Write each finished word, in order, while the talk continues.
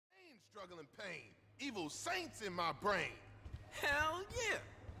struggle and pain. Evil saints in my brain. Hell yeah!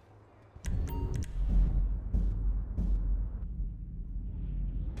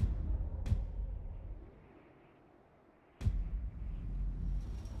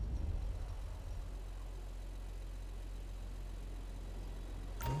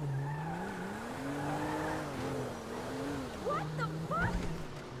 What the fuck?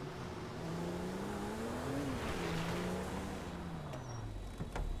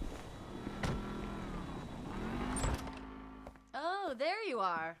 Oh, there you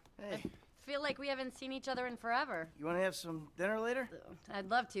are. Hey. I feel like we haven't seen each other in forever. You want to have some dinner later? I'd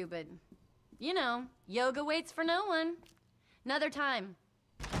love to, but you know, yoga waits for no one. Another time.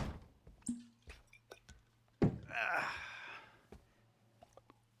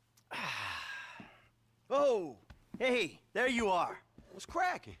 Oh, hey, there you are. What's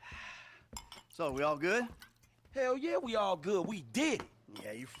cracking? So, we all good? Hell yeah, we all good. We did it.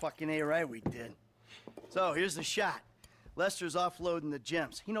 Yeah, you fucking A right, we did. So, here's the shot. Lester's offloading the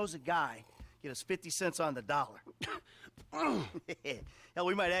gems. He knows a guy. Get us 50 cents on the dollar. Hell,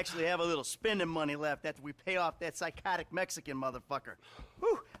 we might actually have a little spending money left after we pay off that psychotic Mexican motherfucker.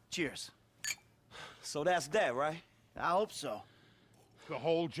 Whew. Cheers. So that's that, right? I hope so. The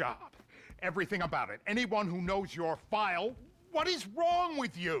whole job. Everything about it. Anyone who knows your file, what is wrong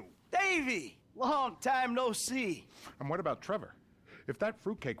with you? Davey! Long time no see. And what about Trevor? If that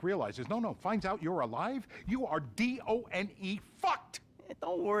fruitcake realizes, finds out you're alive, you are D-O-N-E fucked!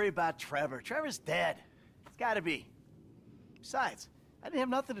 Don't worry about Trevor. Trevor's dead. It's gotta be. Besides, I didn't have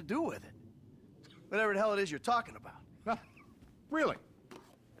nothing to do with it. Whatever the hell it is you're talking about. Huh? Really?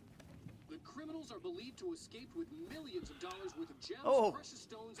 The criminals are believed to have escaped with millions of dollars worth of gems, Oh. precious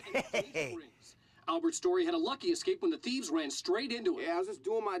stones, and engagement rings. Albert's story had a lucky escape when the thieves ran straight into it. Yeah, I was just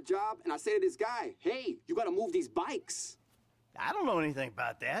doing my job, and I say to this guy, hey, you gotta move these bikes. I don't know anything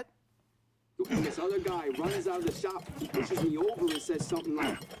about that. And this other guy runs out of the shop, pushes me over and says something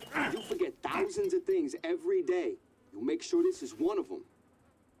like, you forget thousands of things every day. You'll make sure this is one of them.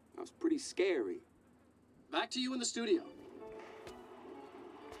 That was pretty scary. Back to you in the studio.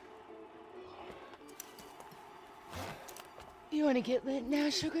 You want to get lit now,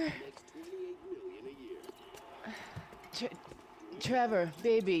 sugar? Trevor,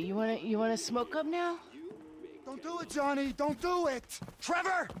 baby, you wanna smoke up now? Don't do it, Johnny. Don't do it.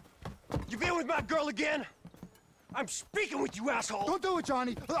 Trevor! You been with my girl again? I'm speaking with you, asshole! Don't do it,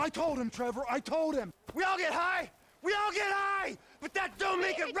 Johnny. I told him, Trevor. I told him. We all get high! We all get high! But that don't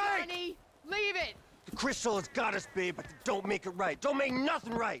make it right! Johnny, leave it! The crystal has got us, babe, but that don't make it right. Don't make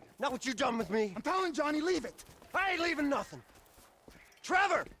nothing right. Not what you done with me. I'm telling Johnny, leave it. I ain't leaving nothing.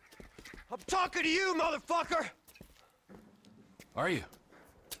 Trevor! I'm talking to you, motherfucker! Are you?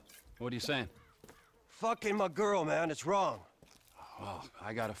 What are you saying? Fucking my girl, man. It's wrong. Well,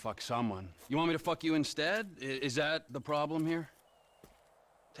 I gotta fuck someone. You want me to fuck you instead? Is that the problem here?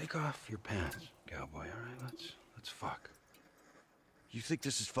 Take off your pants, cowboy, all right? Let's fuck. You think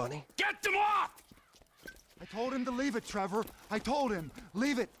this is funny? Get them off! I told him to leave it, Trevor. I told him.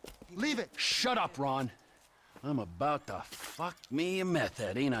 Leave it. Leave it. Shut up, Ron. I'm about to fuck me a meth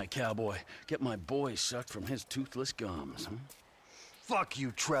head, ain't I, cowboy? Get my boy sucked from his toothless gums, huh? Fuck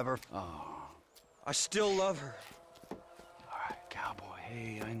you, Trevor. Oh. I still love her. All right, cowboy.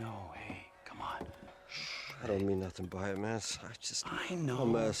 Hey, I know. Hey, come on. I don't mean nothing by it, man. I know.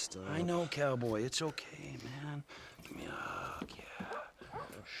 I'm messed up. I know, cowboy. It's okay, man. Give me a hug, yeah.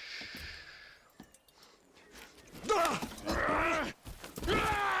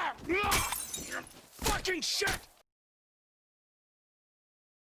 Fucking shit!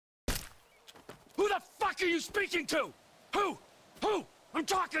 Who the fuck are you speaking to? Who? I'm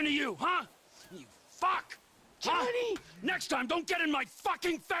talking to you, huh? You fuck! Johnny! Huh? Next time, don't get in my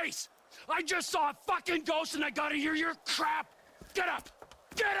fucking face! I just saw a fucking ghost and I gotta hear your crap! Get up!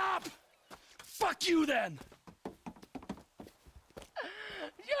 Get up! Fuck you then!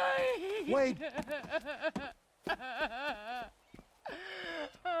 Johnny! Wait.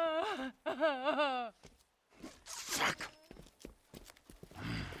 Fuck!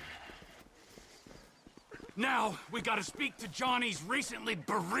 Now, we gotta speak to Johnny's recently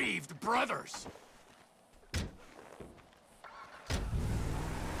bereaved brothers.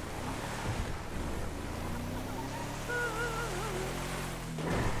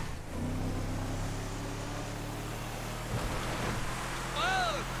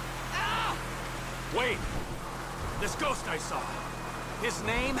 Wait! This ghost I saw. His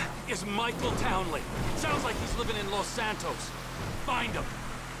name is Michael Townley. Sounds like he's living in Los Santos. Find him.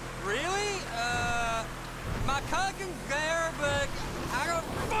 Really? My cousin's there, but I don't...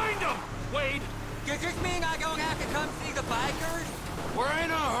 Find him! Wade! Does this mean I don't have to come see the bikers? We're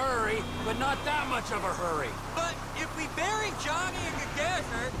in a hurry. but not that much of a hurry. But if we bury Johnny in the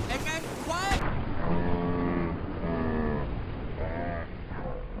desert and then quiet...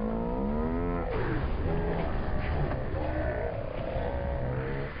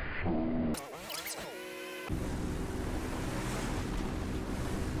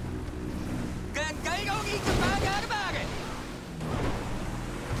 Then they don't need to find out about it.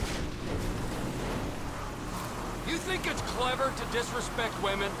 You think it's clever to disrespect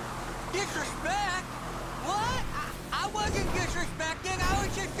women? Disrespect? What? I wasn't disrespecting. I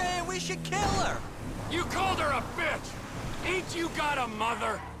was just saying we should kill her. You called her a bitch! Ain't you got a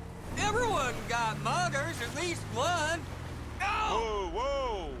mother? Everyone got mothers, at least one. No!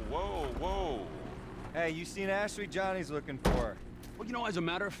 Whoa. Hey, you seen Ashley? Johnny's looking for her. Well, you know, as a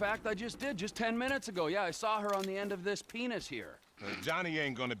matter of fact, I just did, just 10 minutes ago. Yeah, I saw her on the end of this penis here. Johnny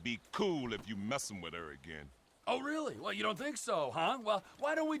ain't gonna be cool if you messing with her again. Oh, really? Well, you don't think so, huh? Well,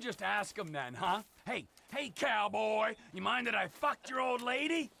 why don't we just ask him then, huh? Hey, cowboy, you mind that I fucked your old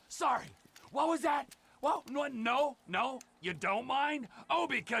lady? Sorry, what was that? Well, no, you don't mind? Oh,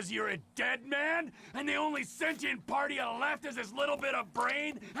 because you're a dead man? And the only sentient part you left is this little bit of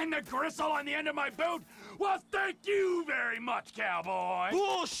brain and the gristle on the end of my boot? Well, thank you very much, cowboy.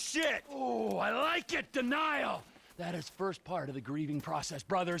 Bullshit! Oh, I like it, denial. That is first part of the grieving process,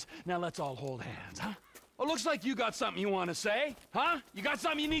 brothers. Now let's all hold hands, huh? Oh, looks like you got something you want to say, huh? You got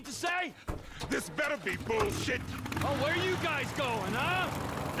something you need to say? This better be bullshit. Oh, where you guys going, huh?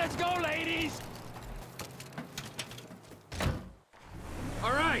 Let's go, ladies!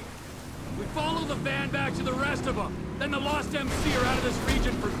 All right, we follow the van back to the rest of them. Then the Lost MC are out of this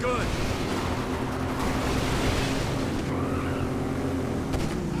region for good.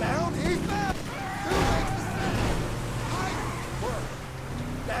 Down he fell! Who makes the sound? Nice work!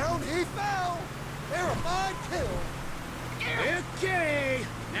 Down he fell! Verified kill! Okay,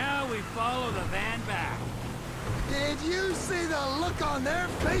 now we follow the van back. Did you see the look on their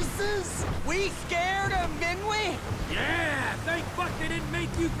faces? We scared them, didn't we? Yeah, thank fuck they didn't make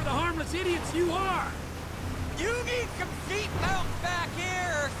you for the harmless idiots you are. You need some seatbelts back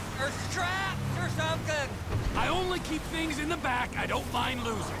here, or straps, or something. I only keep things in the back I don't mind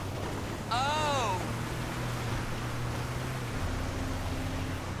losing. Oh.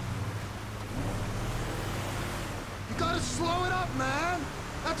 You gotta slow it up, man!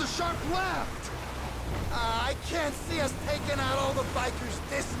 That's a sharp left! I can't see us taking out all the bikers'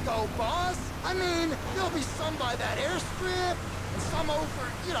 disco, boss! I mean, there'll be some by that airstrip, and some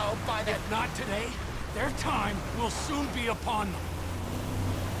over, you know, by that... If not today, their time will soon be upon them.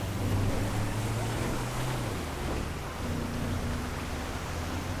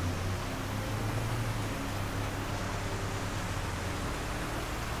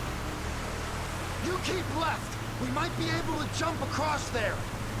 You keep left! We might be able to jump across there!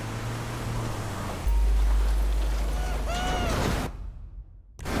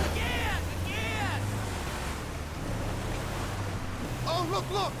 Oh,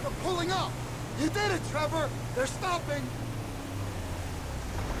 look! They're pulling up! You did it, Trevor! They're stopping!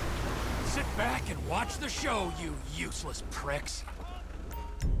 Sit back and watch the show, you useless pricks.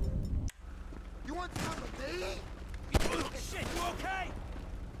 You want some of me? Shit, you okay?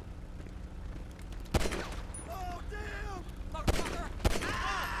 Oh, damn! Motherfucker! Ah!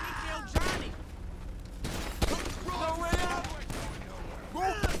 We killed Johnny! No way out!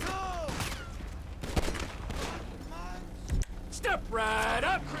 Step right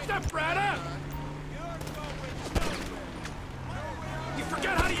up! Step right up! You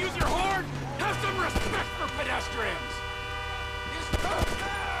forget how to use your horn? Have some respect for pedestrians!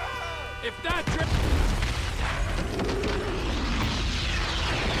 If that trip...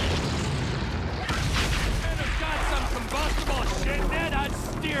 And it's got some combustible shit in it, I'd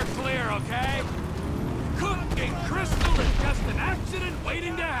steer clear, okay? Cooking crystal is just an accident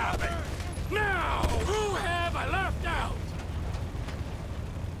waiting to happen. Now, who have I left out?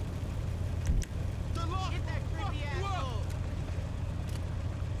 Get that creepy asshole!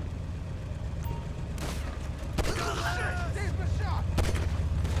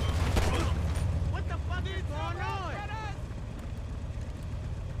 What the fuck is going on?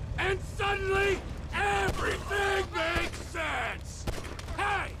 And suddenly, everything makes sense!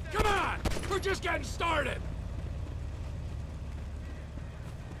 Hey, come on! We're just getting started!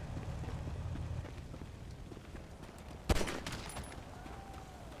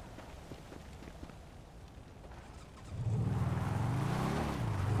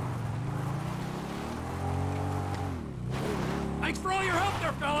 Thanks for all your help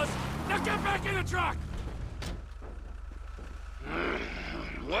there, fellas! Now get back in the truck!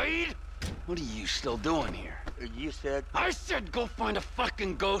 Wade? What are you still doing here? You said... I said go find a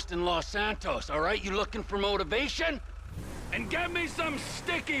fucking ghost in Los Santos, all right? You looking for motivation? And get me some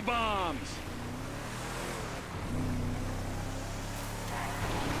sticky bombs!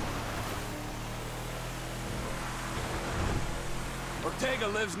 Ortega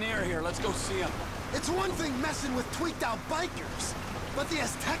lives near here. Let's go see him. It's one thing messing with tweaked-out bikers, but the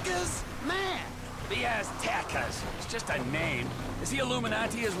Aztecas? Man! The Aztecas. It's just a name. Is he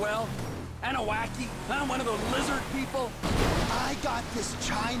Illuminati as well? Anawaki? Huh? One of those lizard people? I got this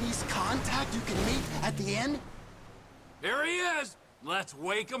Chinese contact you can meet at the inn. There he is! Let's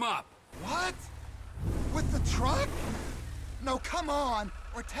wake him up. What? With the truck? No, come on.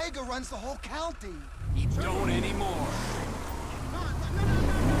 Ortega runs the whole county. He don't anymore.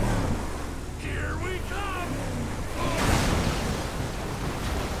 Here we come!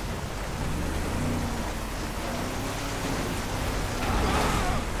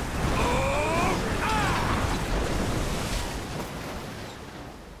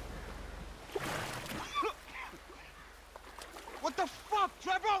 What the fuck,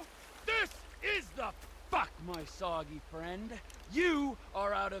 Trevor? This is the fuck, my soggy friend. You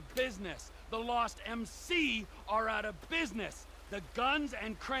are out of business. The Lost MC are out of business. The guns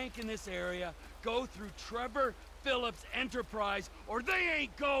and crank in this area go through Trevor Phillips' enterprise, or they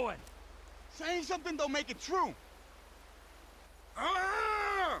ain't going. Saying something don't make it true.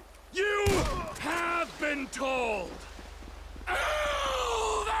 You have been told.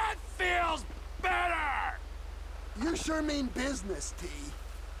 Oh, that feels better. You sure mean business, T.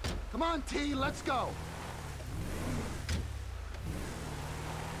 Come on, T, let's go.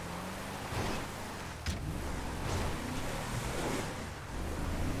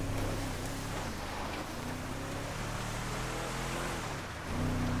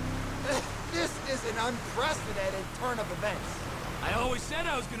 This is an unprecedented turn of events. I always said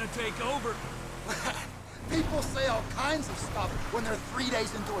I was gonna take over. People say all kinds of stuff when they're 3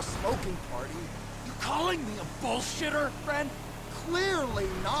 days into a smoking party. You calling me a bullshitter, friend? Clearly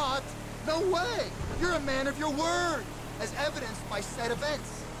not. No way. You're a man of your word, as evidenced by said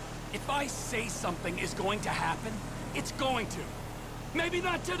events. If I say something is going to happen, it's going to. Maybe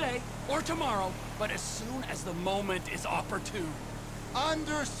not today or tomorrow, but as soon as the moment is opportune.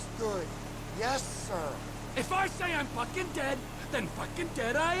 Understood. Yes, sir. If I say I'm fucking dead, then fucking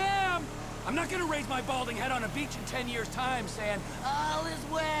dead I am. I'm not gonna raise my balding head on a beach in 10 years' time saying, all is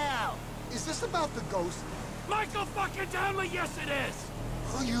well. Is this about the ghost? Michael fucking Townley, yes it is!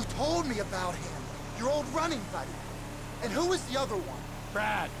 Oh, you told me about him. Your old running buddy. And who was the other one?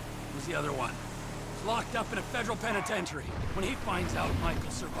 Brad was the other one. He's locked up in a federal penitentiary. When he finds out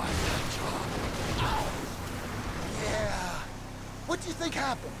Michael survived that job. Yeah. What do you think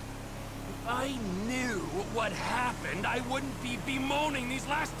happened? If I knew what happened, I wouldn't be bemoaning these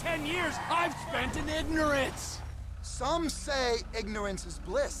last 10 years I've spent in ignorance. Some say ignorance is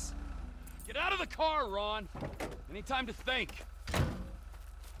bliss. Get out of the car, Ron. Any time to think.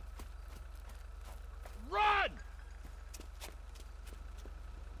 Run!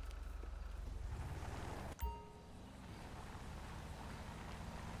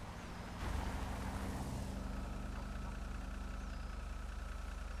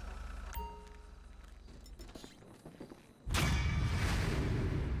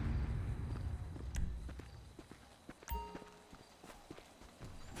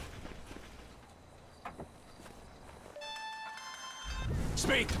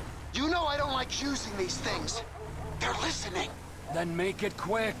 Speak! You know I don't like using these things. They're listening. Then make it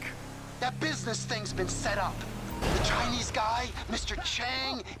quick. That business thing's been set up. The Chinese guy, Mr.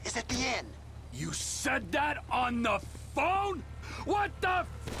 Chang, is at the inn. You said that on the phone? What the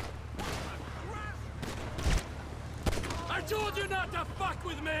I told you not to fuck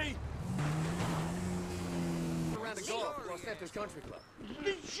with me! Around the golf, Los Santos Country Club.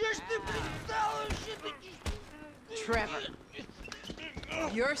 Trevor,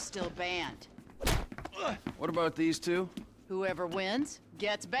 you're still banned. What about these two? Whoever wins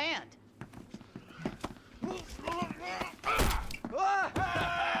gets banned.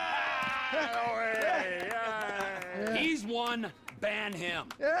 He's one, ban him.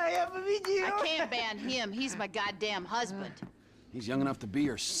 I can't ban him. He's my goddamn husband. He's young enough to be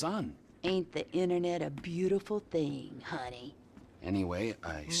your son. Ain't the internet a beautiful thing, honey? Anyway,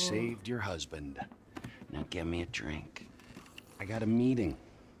 I saved your husband. Now get me a drink. I got a meeting.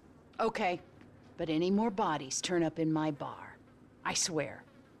 Okay, but any more bodies turn up in my bar, I swear,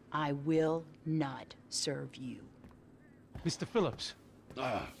 I will not serve you. Mr. Phillips.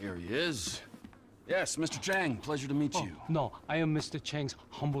 Ah, here he is. Yes, Mr. Chang, pleasure to meet you. No, I am Mr. Chang's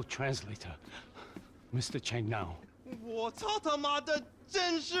humble translator. Mr. Chang now. 我操他妈的，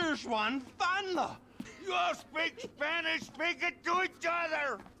真是爽翻了！ You all speak Spanish, speak it to each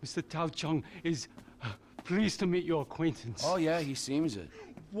other! Mr. Tao Chung is pleased to meet your acquaintance. Oh, yeah, he seems it.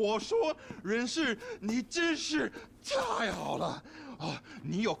 我说，人事，你真是太好了哦！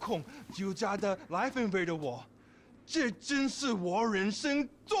你有空就加的来分配的我，这真是我人生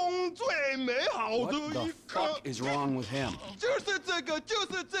中最美好的 What the 一刻。 fuck is wrong with him? 就是这个，就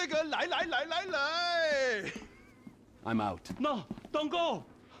是这个，来来来来来。 I'm out. No, don't go!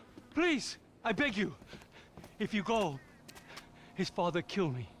 Please, I beg you. If you go, his father kill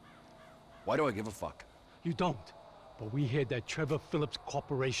me. Why do I give a fuck? You don't. But we hear that Trevor Phillips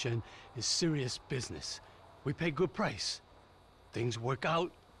Corporation is serious business. We pay good price. Things work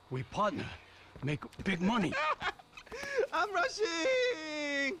out, we partner, make big money. I'm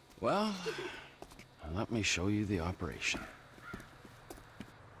rushing. Well, let me show you the operation.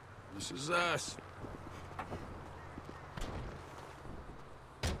 This is us.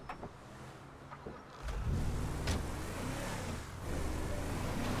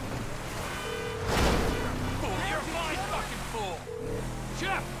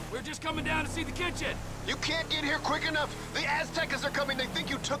 Chef, we're just coming down to see the kitchen. You can't get here quick enough. The Aztecas are coming. They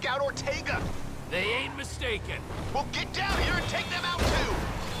think you took out Ortega. They ain't mistaken. Well, get down here and take them out, too.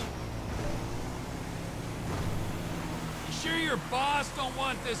 You sure your boss don't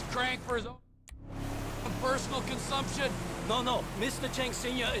want this crank for his own personal consumption? No. Mr. Cheng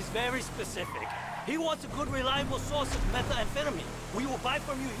Sr. is very specific. He wants a good, reliable source of methamphetamine. We will buy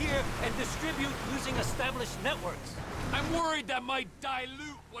from you here and distribute using established networks. I'm worried that might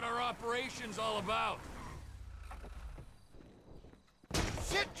dilute what our operation's all about.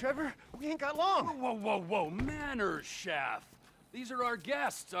 Shit, Trevor. We ain't got long. Whoa. Manners, chef. These are our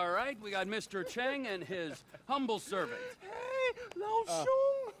guests, all right? We got Mr. Cheng and his humble servant. Hey, Lao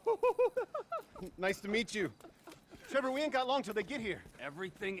Shung. Nice to meet you. Trevor, we ain't got long till they get here.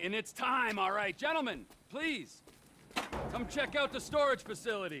 Everything in its time, all right. Gentlemen, please. Come check out the storage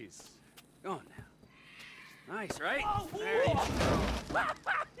facilities. Go on now. Nice, right? There you go.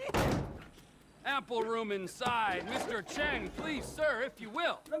 Ample room inside. Mr. Cheng, please, sir, if you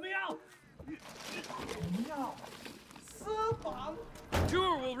will. Let me out!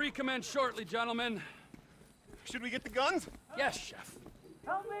 Tour will recommence shortly, gentlemen. Should we get the guns? Yes, chef.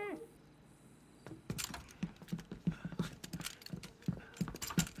 Help me!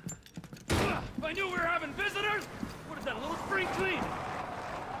 If I knew we were having visitors, would have done a little spring clean.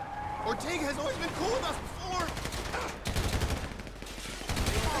 Ortega has always been cool with us before.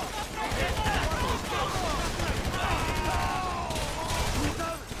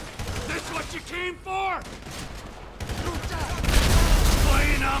 This what you came for?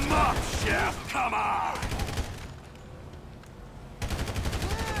 Clean them up, chef. Come on.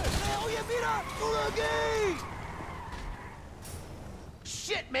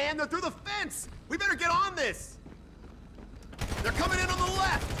 Shit, man, they're through the fence. We better get on this. They're coming in on the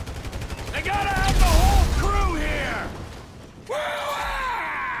left. They gotta have the whole crew here.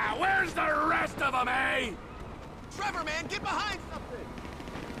 Woo-ah! Where's the rest of them, eh? Trevor, man, get behind something.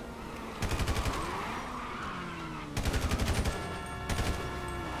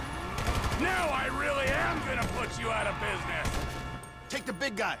 Now I really am gonna put you out of business. Take the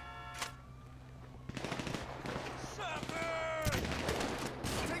big guy.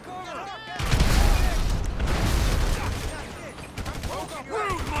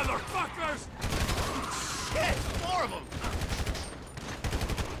 Rude motherfuckers! Shit, four of them.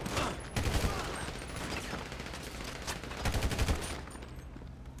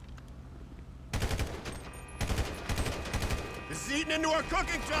 This is eating into our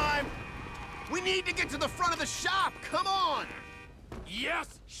cooking time. We need to get to the front of the shop. Come on.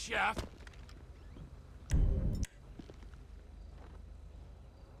 Yes, chef.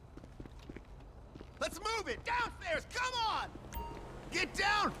 Let's move it. Downstairs. Come on. Get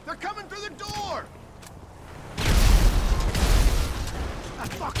down. They're coming through the door. Ah,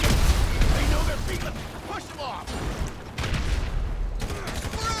 fuck it. They know they're beating. Push them off.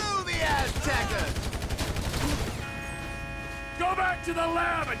 Screw the Aztecas. Go back to the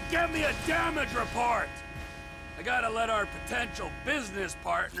lab and get me a damage report. I gotta let our potential business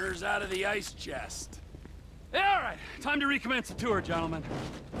partners out of the ice chest. Yeah, all right. Time to recommence the tour, gentlemen.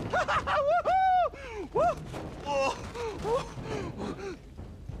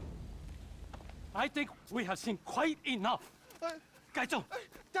 I think we have seen quite enough. 改正，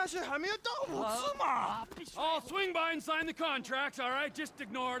但是还没有到5次嘛。 I'll swing by and sign the contracts, all right? Just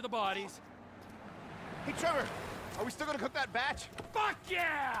ignore the bodies. Hey, Trevor, are we still gonna cook that batch? Fuck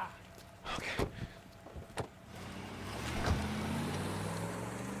yeah! Okay.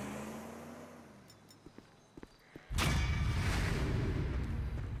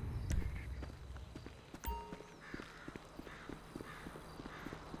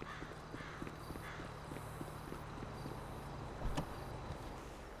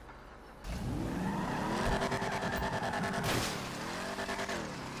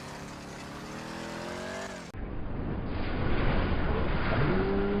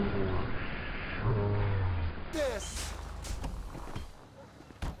 this.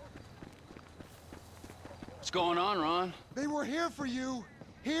 What's going on, Ron? They were here for you.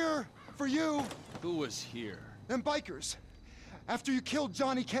 Here for you. Who was here? Them bikers. After you killed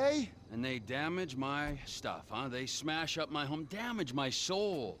Johnny K. And they damage my stuff, huh? They smash up my home, damage my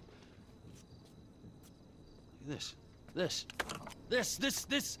soul. This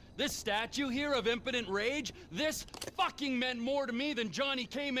statue here of impotent rage, this fucking meant more to me than Johnny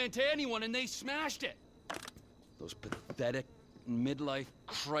K meant to anyone, and they smashed it. Those pathetic midlife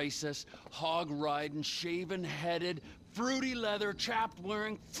crisis, hog-riding, shaven-headed, fruity leather,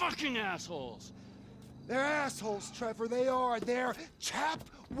 chapped-wearing fucking assholes. They're assholes, Trevor. They are. They're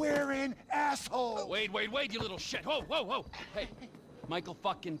chap-wearing assholes. Wait, you little shit. Whoa. Hey, Michael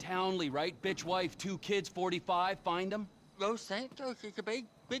fucking Townley, right? Bitch wife, 2 kids, 45. Find him? Los Santos is a big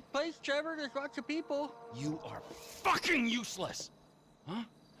place, Trevor. There's lots of people. You are fucking useless. Huh?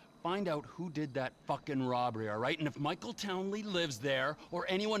 Find out who did that fucking robbery, all right? And if Michael Townley lives there, or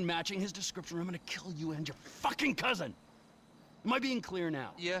anyone matching his description, I'm gonna kill you and your fucking cousin. Am I being clear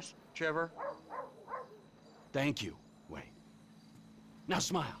now? Yes, Trevor. Thank you, Wayne. Now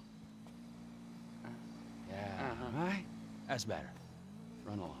smile. Yeah, all right? That's better.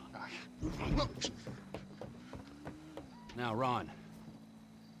 Run along. Now, Ron,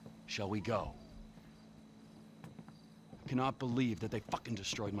 shall we go? I cannot believe that they fucking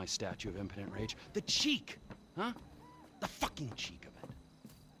destroyed my statue of impotent rage. The cheek, huh? The fucking cheek of it.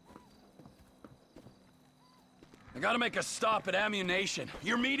 I gotta make a stop at ammunition.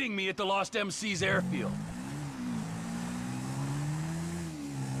 You're meeting me at the Lost MC's airfield.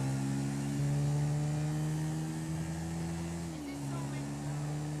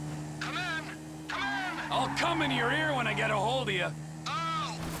 I'll come into your ear when I get a hold of you.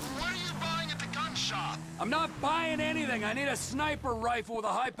 Oh, what are you buying at the gun shop? I'm not buying anything. I need a sniper rifle with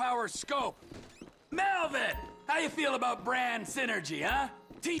a high-power scope. Melvin! How you feel about brand synergy, huh?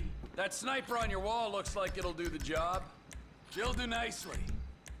 That sniper on your wall looks like it'll do the job. She'll do nicely.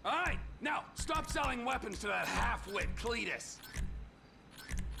 All right, now, stop selling weapons to that half-wit Cletus.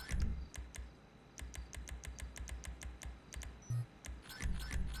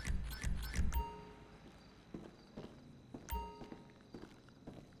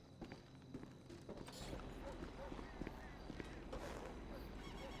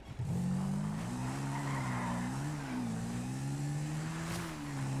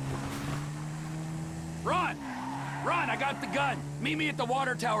 Ron, I got the gun. Meet me at the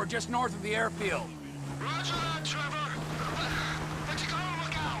water tower just north of the airfield. Roger that, Trevor. But you gotta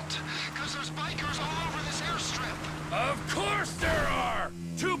look out, because there's bikers all over this airstrip. Of course there are!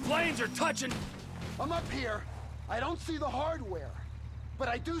 2 planes are touching. I'm up here. I don't see the hardware, but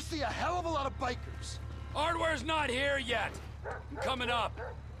I do see a hell of a lot of bikers. Hardware's not here yet. I'm coming up.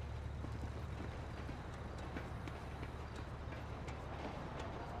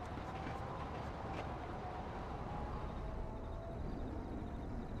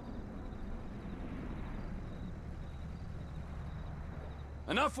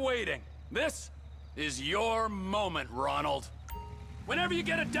 Enough waiting. This is your moment, Ronald. Whenever you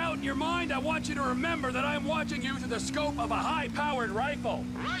get a doubt in your mind, I want you to remember that I'm watching you through the scope of a high-powered rifle.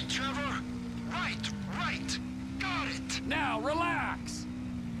 Right, Trevor. Right. Got it. Now, relax.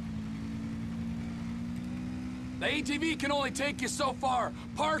 The ATV can only take you so far.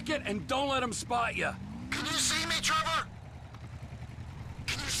 Park it and don't let them spot you. Can you see me, Trevor?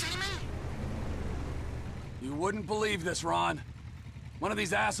 Can you see me? You wouldn't believe this, Ron. One of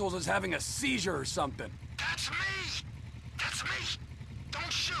these assholes is having a seizure or something. That's me! That's me!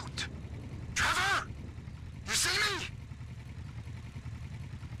 Don't shoot! Trevor! You see me?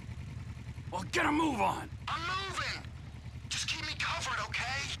 Well, get a move on! I'm moving! Just keep me covered,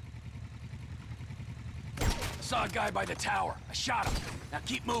 okay? I saw a guy by the tower. I shot him. Now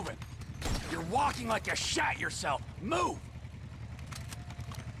keep moving. You're walking like you shat yourself. Move!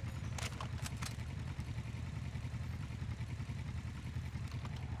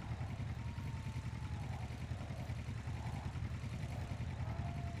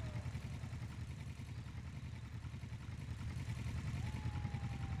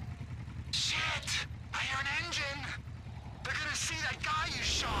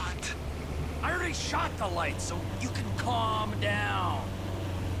 I already shot the light, so you can calm down.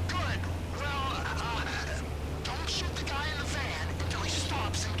 Good. Well, don't shoot the guy in the van until he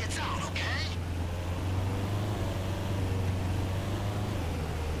stops and gets out, okay?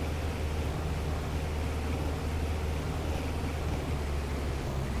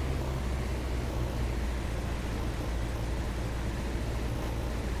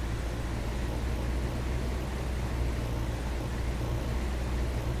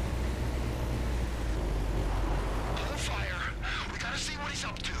 what he's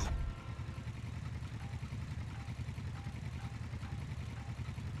up to.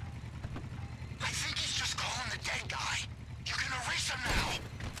 I think he's just calling the dead guy. You can erase him now.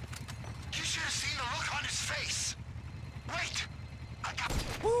 You should have seen the look on his face. Wait! I got...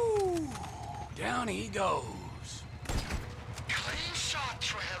 Woo! Down he goes. Clean shot,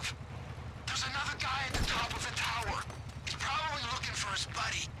 Trev. There's another guy at the top of the tower. He's probably looking for his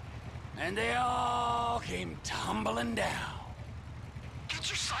buddy. And they all came tumbling down. Get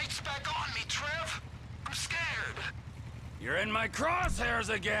your sights back on me, Trev. I'm scared. You're in my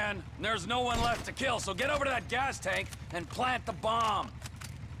crosshairs again. And there's no one left to kill, so get over to that gas tank and plant the bomb.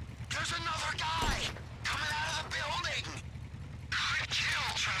 There's another guy coming out of the building. Good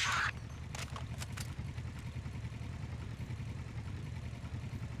kill, Trevor.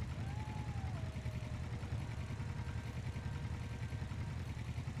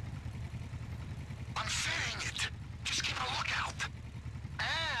 I'm fitting it. Just keep a lookout.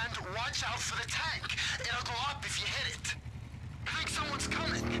 And watch out for the tank. It'll go up if you hit it. I think someone's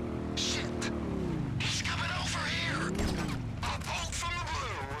coming. Shit. He's coming over here. A bolt from the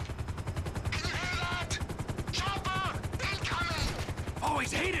blue. Can you hear that? Chopper! Incoming!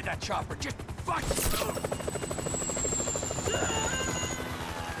 Always hated that chopper. Just fuck.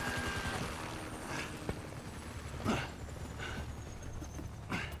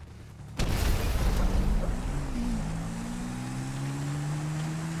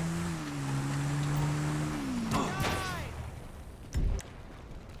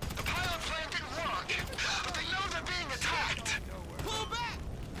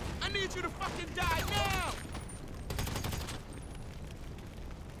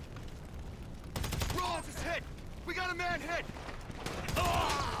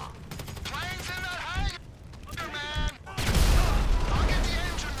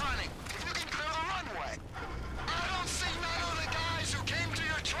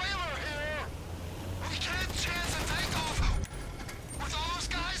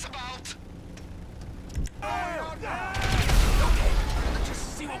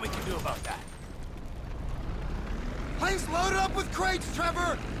 Plane's loaded up with crates,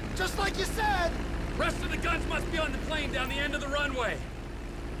 Trevor! Just like you said! Rest of the guns must be on the plane down the end of the runway.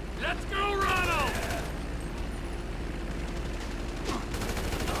 Let's go, Ronald!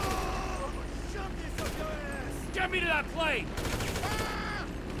 Get me to that plane!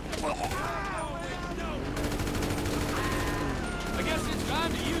 I guess it's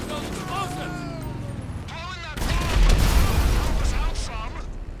time to use those explosives! Blowing that bomb will help us out some!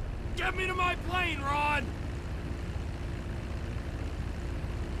 Get me to my plane, Ron!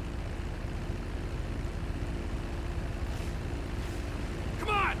 Come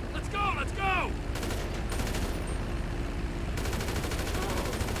on! Let's go! Let's go!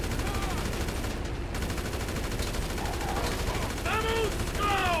 Vamos!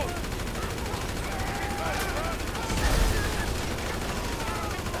 Go!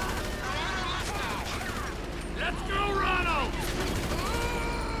 Let's go, Ronald!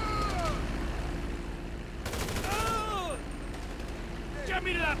 Get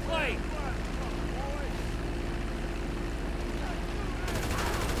me to that plane!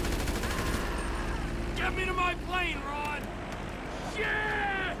 Get me to my plane, Ron!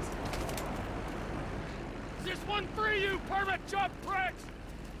 Shit! Is this one for you, permit jump pricks?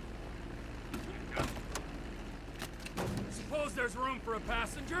 Suppose there's room for a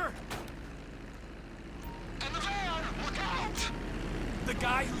passenger? And the van! Look out! The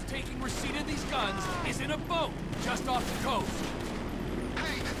guy who's taking receipt of these guns is in a boat just off the coast.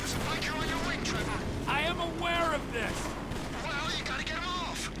 Hey, there's a biker on your wing, Trevor. I am aware of this. Well, you gotta get him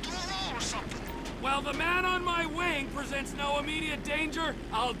off. Do a roll or something. While the man on my wing presents no immediate danger,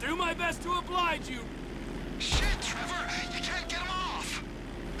 I'll do my best to oblige you. Shit, Trevor! You can't get him off!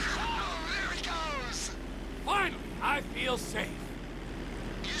 Oh, there he goes! Finally, I feel safe.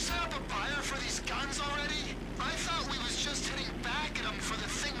 You set up a buyer for these guns already? I thought we was just hitting back at him for the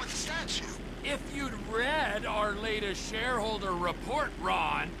thing with the statue. If you'd read our latest shareholder report,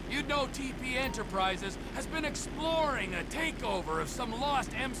 Ron, you'd know TP Enterprises has been exploring a takeover of some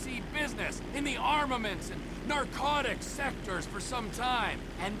lost MC business in the armaments and narcotics sectors for some time.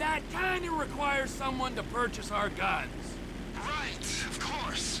 And that kinda requires someone to purchase our guns. Right, of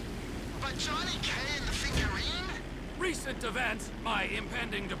course. But Johnny K and the figurine? Recent events, my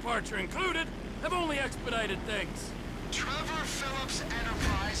impending departure included, have only expedited things. Trevor Phillips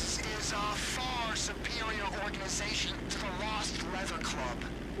Enterprises is a far superior organization to the Lost Leather Club.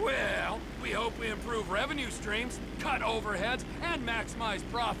 Well, we hope we improve revenue streams, cut overheads, and maximize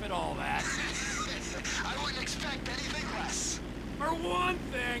profit, all that. I wouldn't expect anything less. For one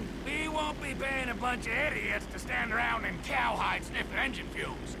thing, we won't be paying a bunch of idiots to stand around in cowhide sniffing engine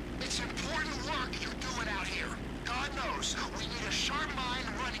fumes. It's important work you're doing out here. God knows, we need a sharp mind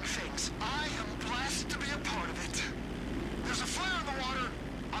running things. I am blessed to be a part of it. There's a flare in the water.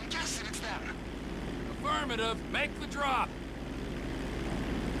 I'm guessing it's them. Affirmative. Make the drop.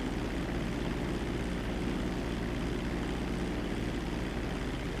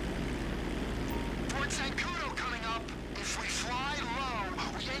 Port Sancudo coming up. If we fly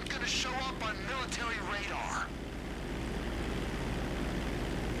low, we ain't gonna show up on military radar.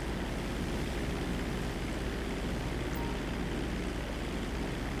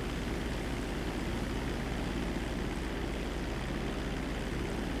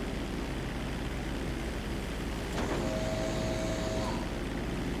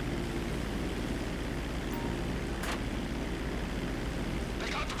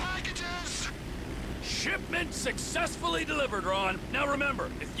 Shipment successfully delivered, Ron. Now remember,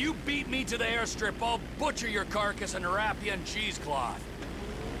 if you beat me to the airstrip, I'll butcher your carcass and wrap you in cheesecloth.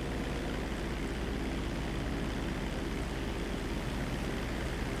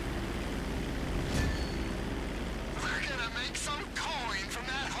 We're gonna make some coin from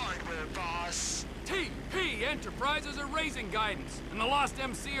that hardware, boss. TP Enterprises are raising guidance, and the Lost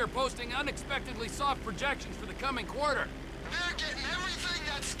MC are posting unexpectedly soft projections for the coming quarter. They're getting everything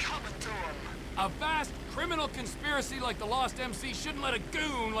that's coming to them. A vast criminal conspiracy like the Lost MC shouldn't let a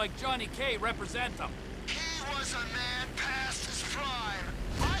goon like Johnny K represent them. He was a man past his prime.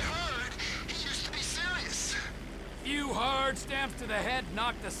 I heard he used to be serious. Few hard stamps to the head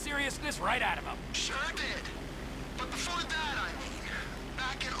knocked the seriousness right out of him. Sure did. But before that, I mean,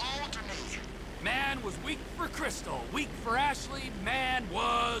 back in Alderney. Man was weak for Crystal, weak for Ashley, man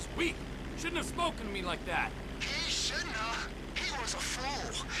was weak. Shouldn't have spoken to me like that. He shouldn't have. He was a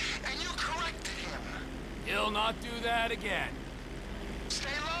fool, and you corrected him. He'll not do that again. Stay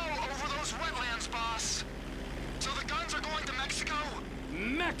low over those wetlands, boss. So the guns are going to Mexico?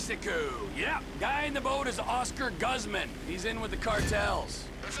 Mexico, yep. Guy in the boat is Oscar Guzman. He's in with the cartels.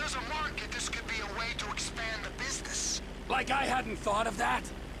 If there's a market, this could be a way to expand the business. Like I hadn't thought of that.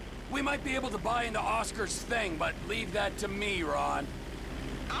 We might be able to buy into Oscar's thing, but leave that to me, Ron.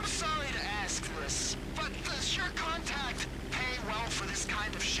 I'm sorry to ask this, but does your contact pay well for this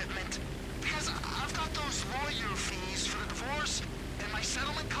kind of shipment? Because I've got those lawyer fees for the divorce and my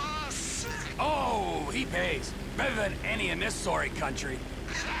settlement costs. Oh, he pays. Better than any in this sorry country.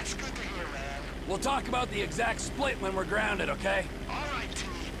 That's good to hear, man. We'll talk about the exact split when we're grounded, okay? All right, T.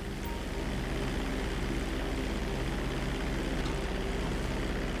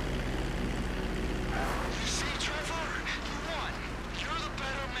 You see, Trevor? You won. You're the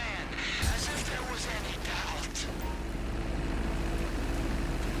better man. As if there was any doubt.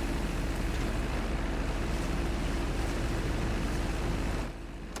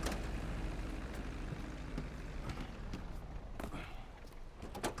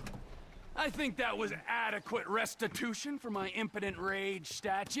 I think that was adequate restitution for my impotent rage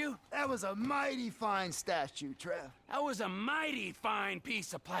statue. That was a mighty fine statue, Trev. That was a mighty fine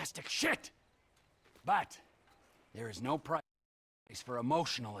piece of plastic shit. But there is no price for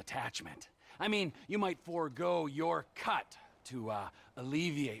emotional attachment. I mean, you might forego your cut to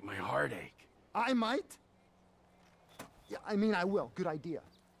alleviate my heartache. I might? Yeah, I mean, I will. Good idea.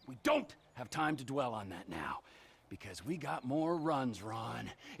 We don't have time to dwell on that now. Because we got more runs,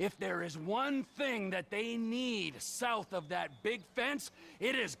 Ron. If there is one thing that they need south of that big fence,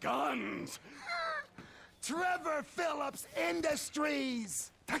 it is guns. Trevor Phillips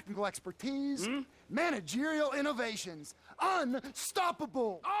Industries! Technical expertise, managerial innovations,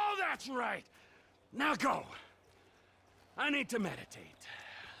 unstoppable! Oh, that's right! Now go. I need to meditate.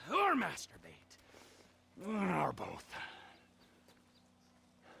 Or masturbate. Or both.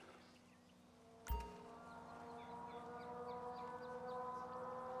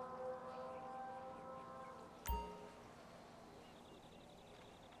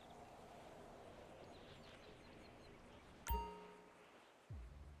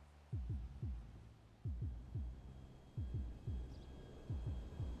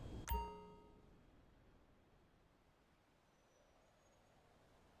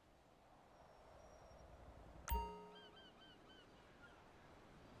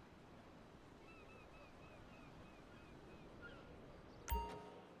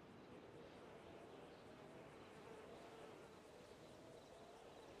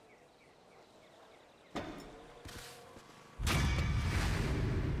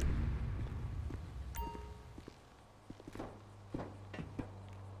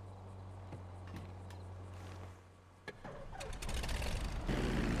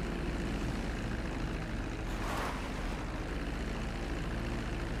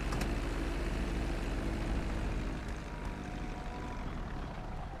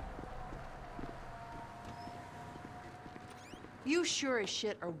 You sure as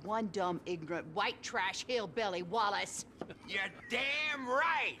shit are one dumb, ignorant, white trash hillbilly, Wallace. You're damn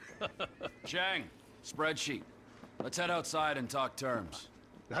right! Chang, spreadsheet. Let's head outside and talk terms.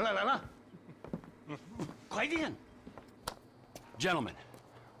 来了来了。快点！ Gentlemen,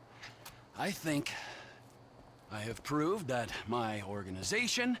 I think I have proved that my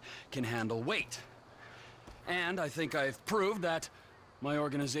organization can handle weight. And I think I've proved that my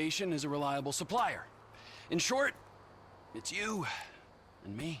organization is a reliable supplier. In short, it's you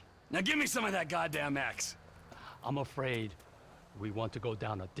and me. Now give me some of that goddamn X. I'm afraid we want to go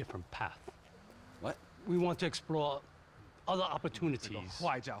down a different path. What? We want to explore other opportunities.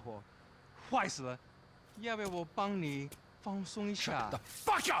 坏家伙，坏死了！要不要我帮你放松一下 Shut the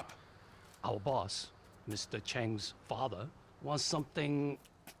fuck up! Our boss, Mr. Chang's father, wants something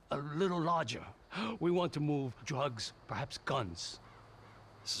a little larger. We want to move drugs, perhaps guns.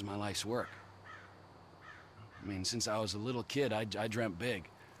 This is my life's work. I mean, since I was a little kid, I dreamt big.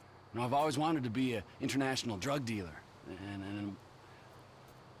 You know, I've always wanted to be an international drug dealer and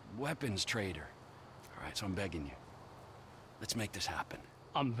a weapons trader. All right, so I'm begging you. Let's make this happen.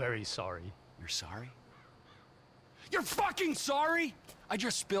 I'm very sorry. You're sorry? You're fucking sorry? I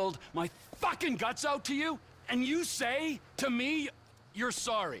just spilled my fucking guts out to you, and you say to me, you're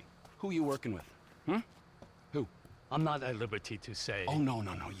sorry. Who you working with? Who? I'm not at liberty to say. Oh, no,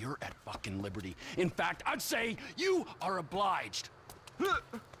 you're at fucking liberty. In fact, I'd say you are obliged.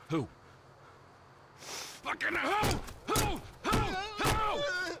 Who? Fucking who?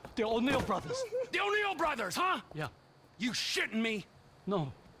 The O'Neill brothers. The O'Neill brothers, huh? Yeah. You shitting me?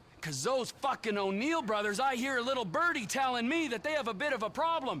 No. Cause those fucking O'Neill brothers, I hear a little birdie telling me that they have a bit of a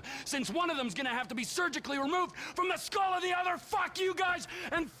problem, since one of them's gonna have to be surgically removed from the skull of the other. Fuck you guys,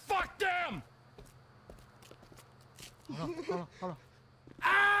 and fuck them! Hold on.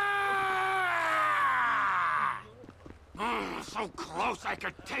 Ah! So close I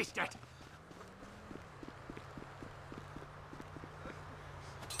could taste it.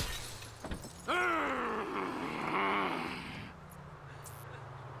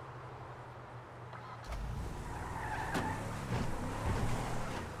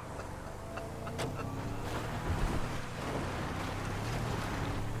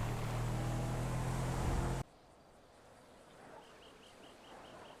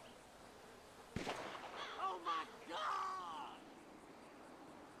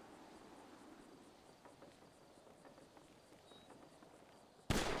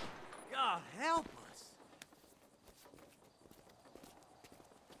 God help us.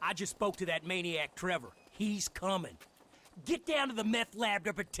 I just spoke to that maniac Trevor. He's coming. Get down to the meth lab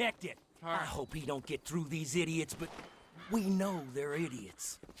to protect it. I hope he don't get through these idiots, but we know they're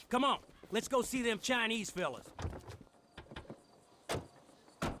idiots. Come on, let's go see them Chinese fellas. Oh,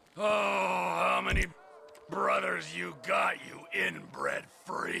 how many brothers you got, you inbred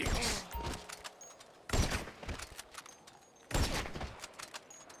freaks?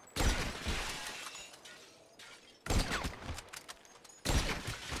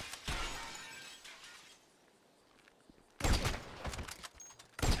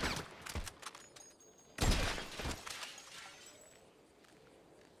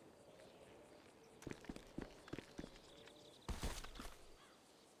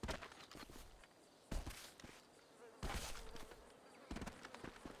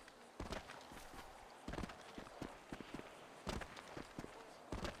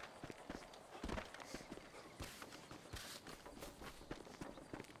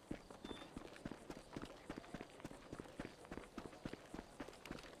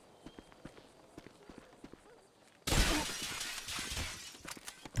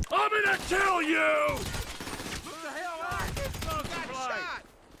 I'm gonna kill you! Who the hell are you? Got shot!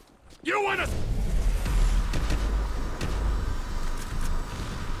 You wanna...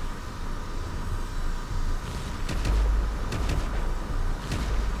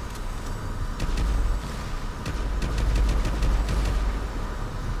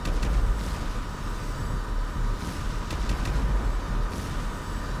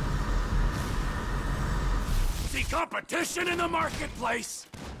 See competition in the marketplace?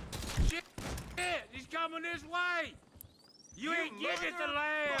 Shit! He's coming this way! You ain't getting the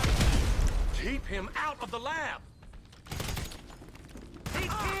lab! Keep him out of the lab! He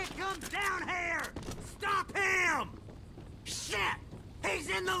can't come down here! Stop him! Shit! He's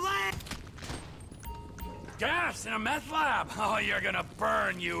in the lab! Gas in a meth lab? Oh, you're gonna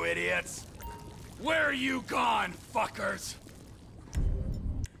burn, you idiots! Where are you gone, fuckers?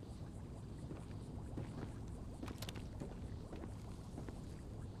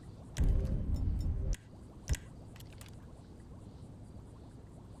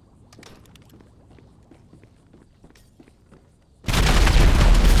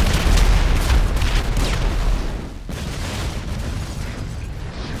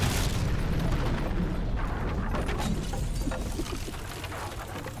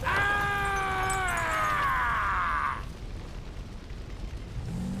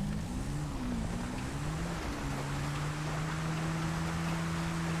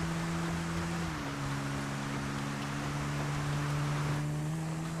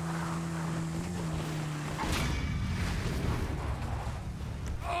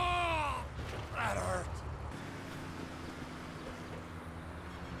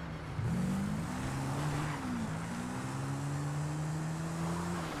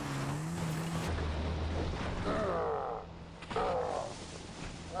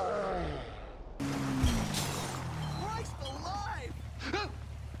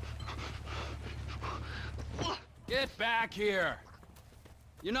 Get back here!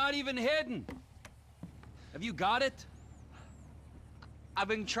 You're not even hidden! Have you got it? I've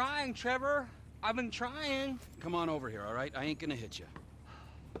been trying, Trevor. I've been trying. Come on over here, all right? I ain't gonna hit you.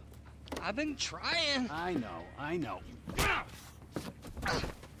 I've been trying. I know, I know.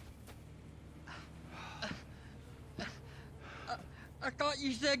 I thought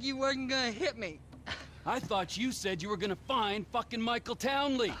you said you wasn't gonna hit me. I thought you said you were gonna find fucking Michael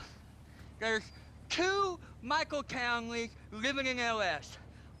Townley. There's 2 Michael Townleys living in LS.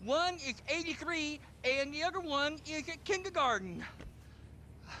 One is 83, and the other one is at kindergarten.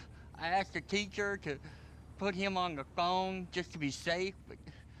 I asked the teacher to put him on the phone just to be safe, but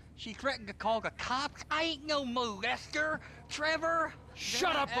she threatened to call the cops. I ain't no molester, Trevor.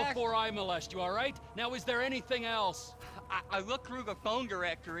 Shut up before I molest you, all right? Now, is there anything else? I looked through the phone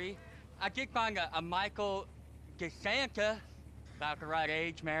directory. I did find a Michael DeSanta, about the right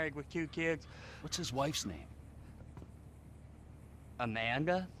age, married with 2 kids. What's his wife's name?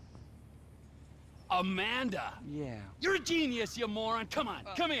 Amanda? Amanda? Yeah. You're a genius, you moron. Come on,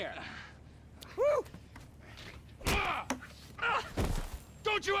 come here. Woo!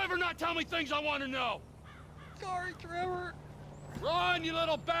 Don't you ever not tell me things I want to know! Sorry, Trevor. Run, you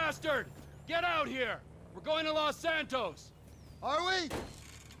little bastard! Get out here! We're going to Los Santos. Are we?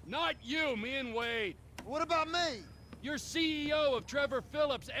 Not you, me and Wade. What about me? You're CEO of Trevor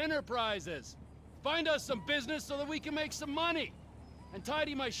Phillips Enterprises. Find us some business so that we can make some money. And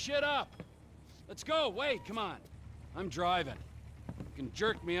tidy my shit up. Let's go, Wade, come on. I'm driving. You can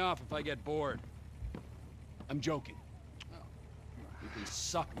jerk me off if I get bored. I'm joking. You can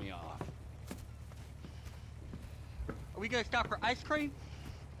suck me off. Are we gonna stop for ice cream?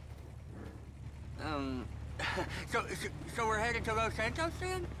 So we're headed to Los Santos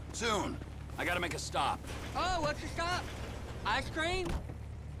then? Soon. I gotta make a stop. Oh, what's the stop? Ice cream?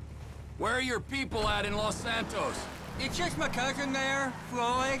 Where are your people at in Los Santos? It's just my cousin there,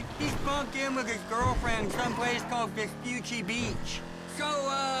 Floyd. He's bunked in with his girlfriend someplace called Vespucci Beach. So,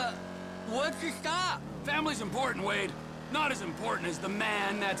 what's the stop? Family's important, Wade. Not as important as the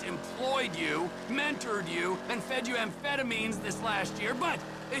man that's employed you, mentored you, and fed you amphetamines this last year, but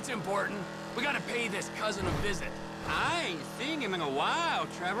it's important. We gotta pay this cousin a visit. I ain't seen him in a while,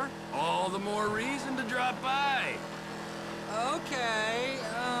 Trevor. All the more reason to drop by. Okay,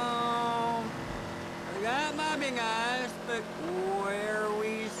 that might be nice, but where are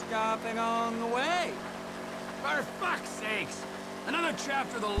we stopping on the way? For fuck's sakes! Another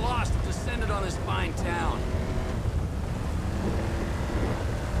chapter of the Lost have descended on this fine town.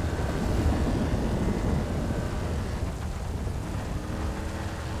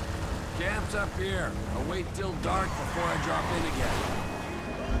 Camp's up here. I'll wait till dark before I drop in again.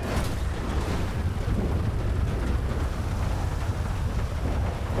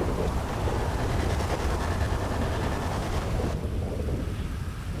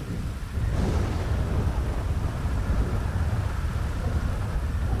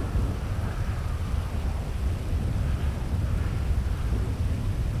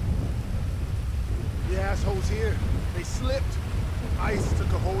 The assholes here, they slipped. Ice took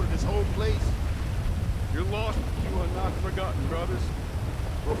a hold of this whole place. You're lost, but you are not forgotten, brothers.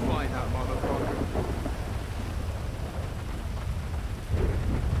 We'll find out, motherfucker.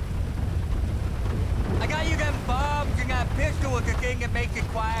 I got you them bombs and that pistol with the thing that makes it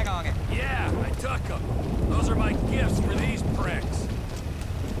quiet on it. Yeah, I took them. Those are my gifts for these pricks.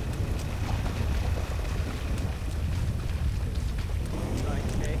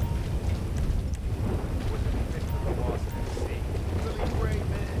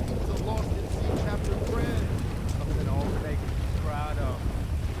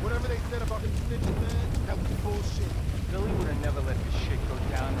 Whatever they said about him snitching, man, that was bullshit. Philly would have never let this shit go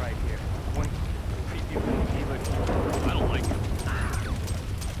down right here. One creepy little dealer. I don't like it.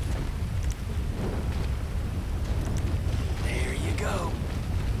 There you go.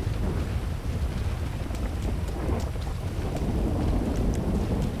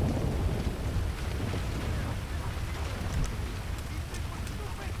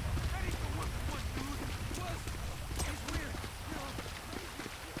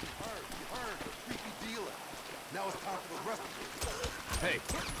 Now it's time for the rest of it. Hey.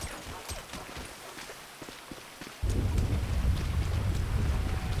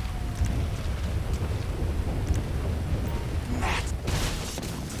 Matt.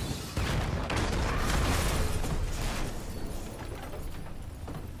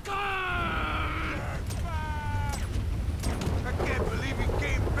 I can't believe he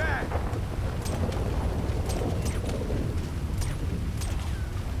came back.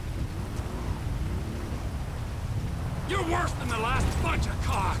 You're worse than the last bunch of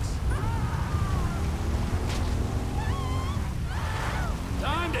cocks!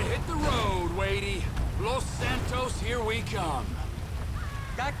 Time to hit the road, Wadey. Los Santos, here we come.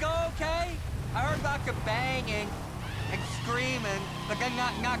 That go okay? I heard about the banging and screaming, but then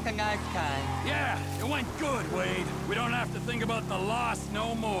not the nice kind. Yeah, it went good, Wade. We don't have to think about the loss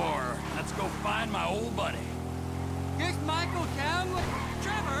no more. Let's go find my old buddy. This Michael Townley...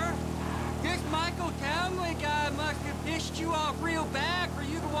 Trevor! This Michael Townley guy must have pissed you off real bad for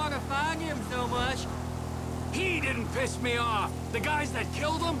you to want to find him so much. He didn't piss me off. The guys that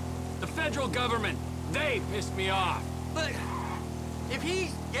killed him, the federal government, they pissed me off. But if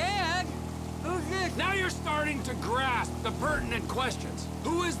he's dead, who's this? Now you're starting to grasp the pertinent questions.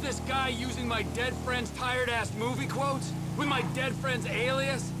 Who is this guy using my dead friend's tired-ass movie quotes? With my dead friend's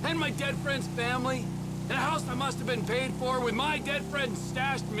alias? And my dead friend's family? In a house that must have been paid for with my dead friend's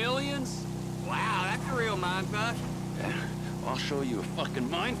stashed millions? Wow, that's a real mindfuck. Yeah, I'll show you a fucking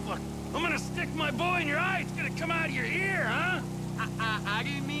mindfuck. I'm gonna stick my boy in your eye. It's gonna come out of your ear, huh? I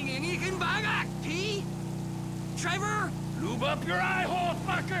didn't mean anything by that, T. Trevor? Lube up your eye hole,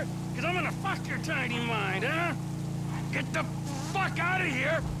 fucker, because I'm gonna fuck your tiny mind, huh? Get the fuck out of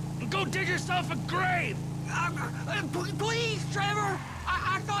here and go dig yourself a grave! Please, Trevor!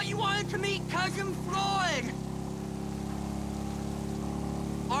 I thought you wanted to meet Cousin Floyd!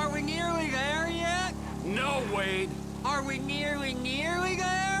 Are we nearly there yet? No, Wade. Are we nearly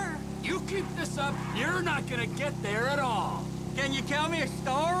there? You keep this up, you're not gonna get there at all. Can you tell me a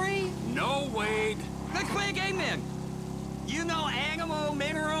story? No, Wade. Let's play a game then. You know animal,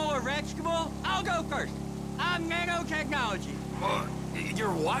 mineral, or vegetable? I'll go first. I'm nanotechnology.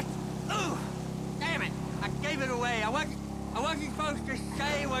 You're what? Ooh, damn it. I gave it away. I wasn't supposed to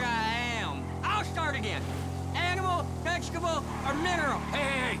say what I am. I'll start again. Animal, vegetable, or mineral?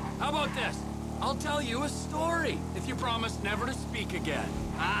 Hey, how about this? I'll tell you a story if you promise never to speak again.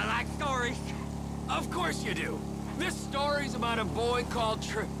 I like stories. Of course you do. This story's about a boy called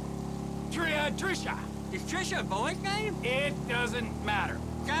Trisha. Is Trisha a boy's name? It doesn't matter.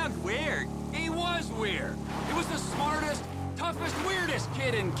 Sounds weird. He was weird. He was the smartest, toughest, weirdest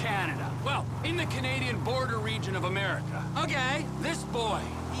kid in Canada. Well, in the Canadian border region of America. Okay. This boy,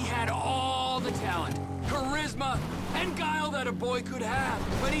 he had all the talent, charisma, and guile that a boy could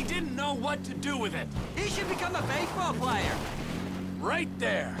have, but he didn't know what to do with it. He should become a baseball player. Right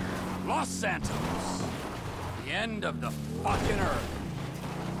there. Los Santos. The end of the fucking earth.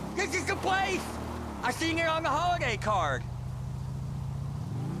 This is the place! I seen it on the holiday card.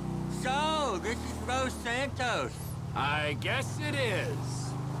 So, this is Los Santos. I guess it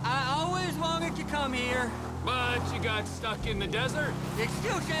is. I always wanted to come here. But you got stuck in the desert? It's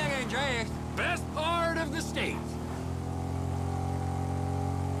still San Andreas. Best part of the state.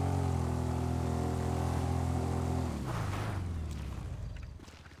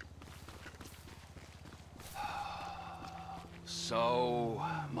 So,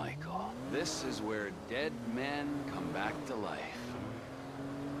 Michael, this is where dead men come back to life.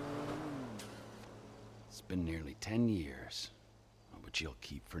 It's been nearly 10 years. But you'll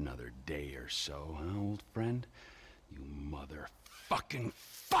keep for another day or so, huh, old friend? You motherfucking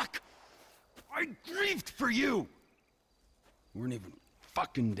fuck! I grieved for you! You weren't even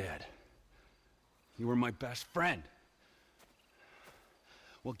fucking dead. You were my best friend.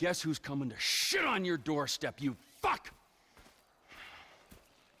 Well, guess who's coming to shit on your doorstep, you fuck!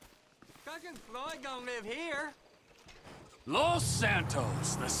 Cousin Floyd don't live here. Los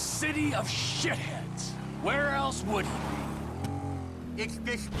Santos, the city of shitheads. Where else would he be? It's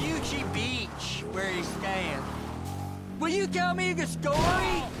Vespucci Beach where he's staying. Will you tell me the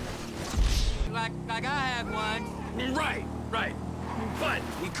story? Like I had one. Right. But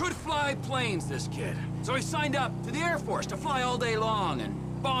he could fly planes, this kid. So he signed up to the Air Force to fly all day long and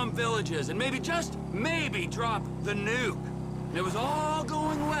bomb villages and maybe, just maybe, drop the nuke. And it was all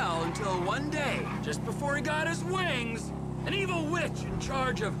going well until one day, just before he got his wings, an evil witch in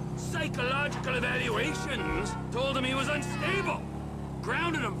charge of psychological evaluations told him he was unstable.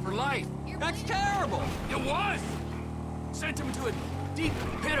 Grounded him for life. That's terrible. It was. Sent him to a deep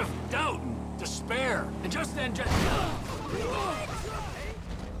pit of doubt and despair. And just then,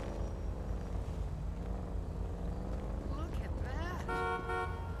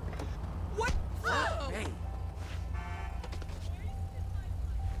 What? Hey.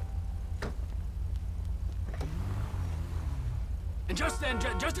 And just then,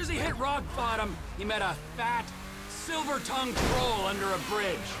 just as he hit rock bottom, he met a fat, silver-tongued troll under a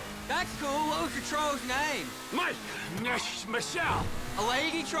bridge. That's cool. What was the troll's name? Michelle. A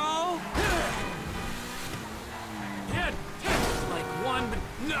lady troll? He had tits like one, but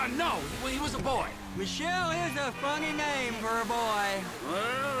no, he was a boy. Michelle is a funny name for a boy.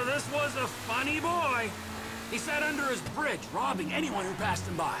 Well, this was a funny boy. He sat under his bridge, robbing anyone who passed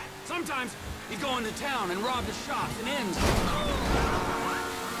him by. Sometimes he'd go into town and rob the shops and inns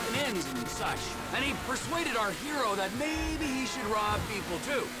and such. And he persuaded our hero that maybe he should rob people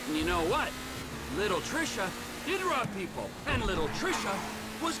too. And you know what? Little Trisha did rob people, and little Trisha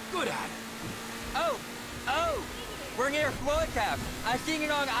was good at it. Oh! We're near Floyd House. I seen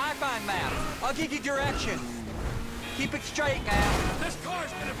it on the icon map. I'll give you directions. Keep it straight now. This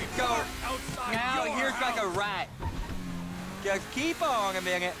car's gonna be Go parked outside now. your Here's house. like a right. Just keep on a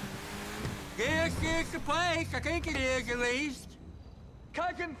minute. This is the place. I think it is, at least.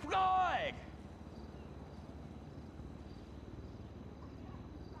 Cousin Floyd!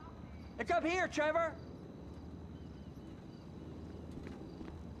 It's up here, Trevor.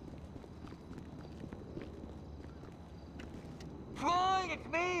 Floyd, it's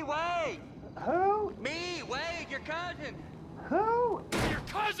me, Wade. Who? Me, Wade, your cousin. Who? Your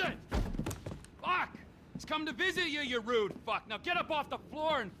cousin! Fuck! He's come to visit you, you rude fuck. Now get up off the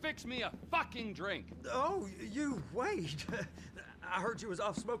floor and fix me a fucking drink. Oh, you, Wade. I heard you was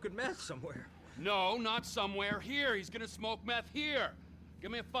off smoking meth somewhere. No, not somewhere. Here. He's gonna smoke meth here.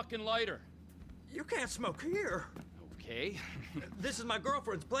 Give me a fucking lighter. You can't smoke here. Okay. This is my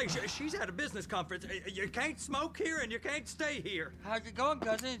girlfriend's place. She's at a business conference. You can't smoke here and you can't stay here. How's it going,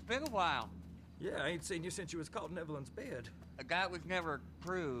 cousin? It's been a while. Yeah, I ain't seen you since you was caught in Evelyn's bed. That was never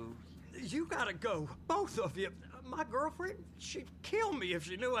proved. You gotta go, both of you. My girlfriend, she'd kill me if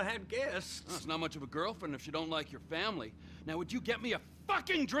she knew I had guests. Well, it's not much of a girlfriend if you don't like your family. Now, would you get me a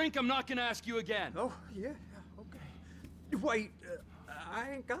fucking drink? I'm not gonna ask you again. Oh, yeah, okay. Wait,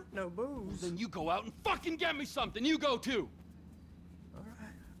 I ain't got no booze. Well, then you go out and fucking get me something. You go too. All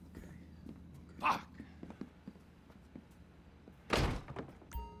right, okay. Fuck.